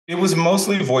It was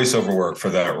mostly voiceover work for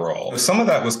that role. Some of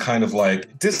that was kind of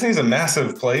like Disney's a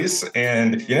massive place,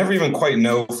 and you never even quite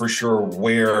know for sure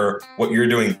where what you're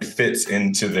doing fits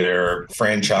into their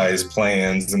franchise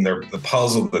plans and the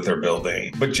puzzle that they're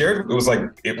building. But Jared, it was like,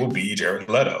 it will be Jared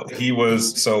Leto. He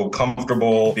was so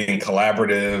comfortable being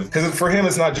collaborative because for him,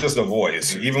 it's not just a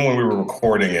voice. Even when we were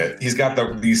recording it, he's got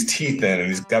these teeth in and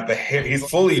he's got the hair. He's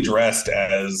fully dressed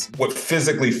as what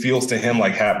physically feels to him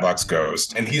like Hatbox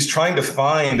Ghost. And he's trying to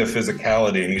find a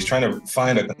physicality and he's trying to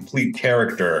find a complete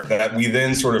character that we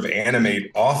then sort of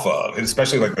animate off of,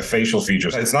 especially like the facial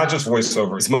features. It's not just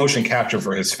voiceover, it's motion capture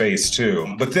for his face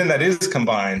too. But then that is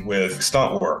combined with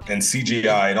stunt work and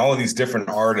CGI and all of these different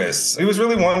artists. It was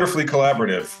really wonderfully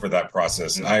collaborative for that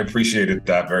process. And I appreciated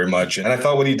that very much. And I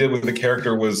thought what he did with the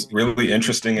character was really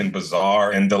interesting and bizarre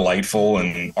and delightful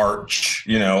and arch,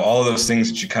 all of those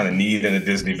things that you kind of need in a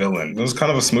Disney villain. It was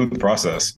kind of a smooth process.